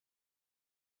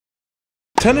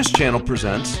Tennis Channel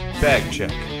presents Bag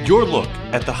Check, your look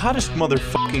at the hottest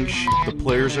motherfucking shit the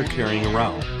players are carrying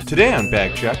around. Today on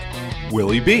Bag Check,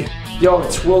 Willy B. Yo,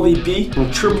 it's Willy B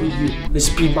from Triple U. This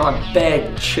be my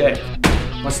bag check.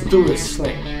 Let's do this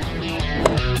thing.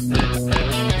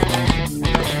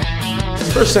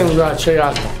 First thing we gotta check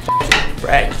out is my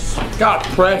practice. Gotta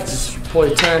practice to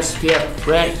play tennis if you have to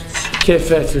practice. Kid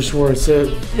factor's where it's at.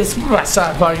 It's my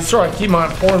side pocket, so I keep my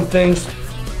important things.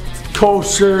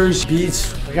 Coasters,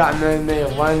 beats, I got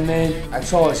lemonade, lemonade,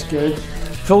 that's always good.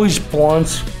 Phillies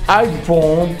blunts, I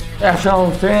roll them. After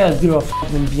I'm fan, I do a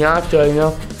fucking Bianca, you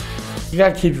know? You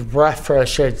gotta keep your breath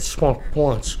fresh after you smoke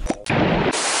blunts.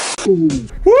 Woo!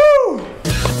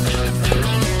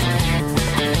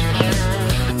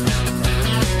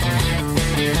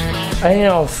 I hang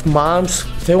out with moms.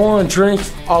 If they want to drink,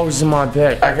 always in my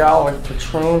bag. I got like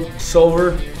Patron,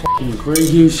 Silver, fucking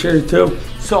Grey Goose here too.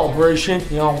 Celebration,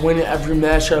 you know, I'm winning every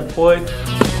match I play.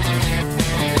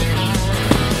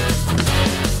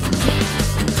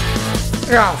 I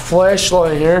got a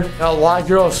flashlight here. Got a lot of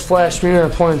girls flash me when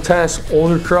I'm playing tennis,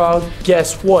 older crowd.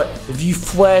 Guess what? If you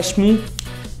flash me,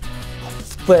 I'll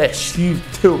flash you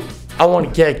too. I want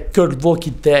to get a good look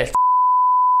at that.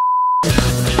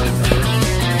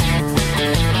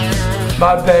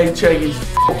 My bag check is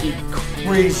fucking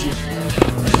crazy.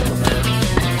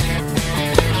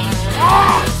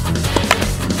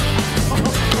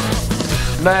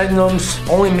 Magnums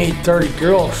only made 30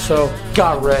 girls, so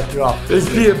gotta wrap it up. This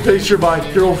be a picture of my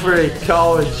girlfriend at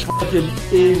college. Fucking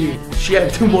idiot. She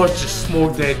had too much to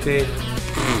smoke that day.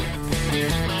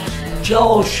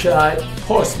 Jello shot,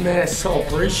 post-match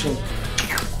celebration.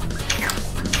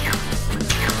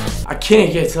 I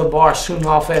can't get to the bar soon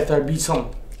enough after I beat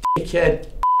some dickhead.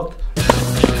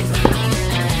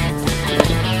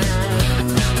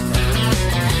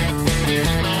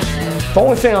 The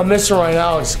only thing I'm missing right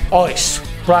now is ice.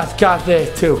 But I've got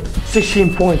that too.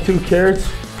 16.2 carats.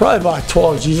 Probably about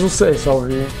 12 G's. We'll say it's over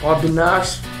here. I've been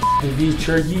nice. Beef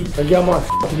turkey. I got my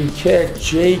fucking cat,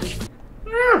 Jake.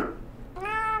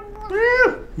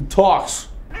 He talks.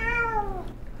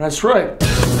 That's right.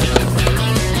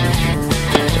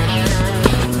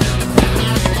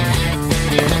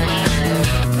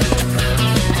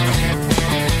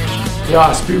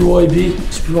 Yeah, it's Willy B.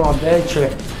 It's on bag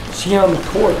check. See you on the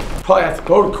court. Probably have to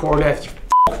go to court after you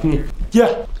f me.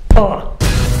 Yeah.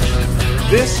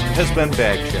 This has been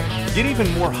Bag Check. Get even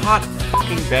more hot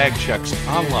fucking bag checks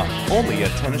online, only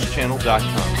at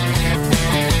tennischannel.com.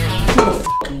 Who the f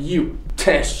are you,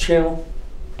 Tennis Channel?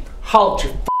 How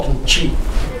your fucking cheek.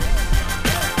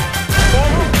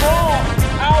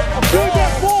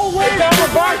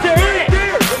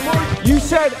 You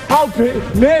said out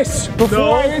miss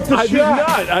before I hit the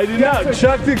shot. I did not.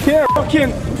 Chuck the camera.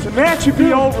 Fucking, the match should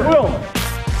be over. Will.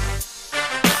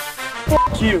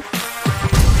 Fuck you.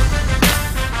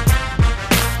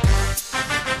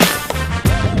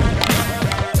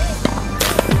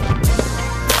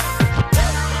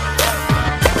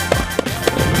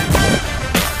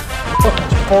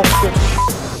 Fucking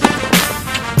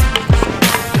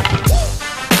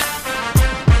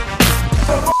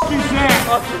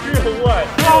What?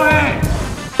 Go ahead!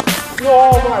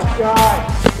 Oh my god!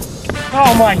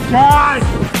 Oh my god!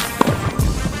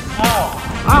 Ow!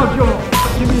 I don't give a fuck.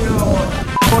 Give me another one.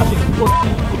 Fucking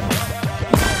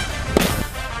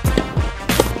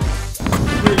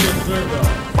Pretty good serve though.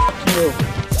 fuck you.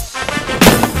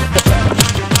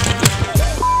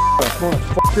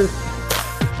 Motherfucker.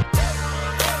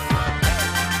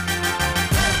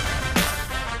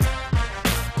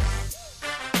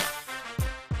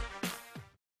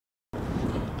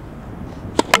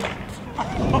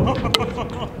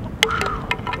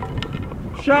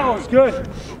 Shot was good.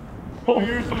 Oh,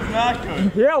 yours was not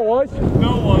good. Yeah, it was.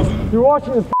 No, it wasn't. You're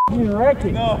watching the f***ing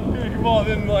ranking. No, your ball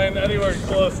didn't land anywhere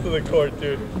close to the court,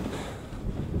 dude.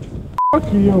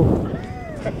 Fuck you.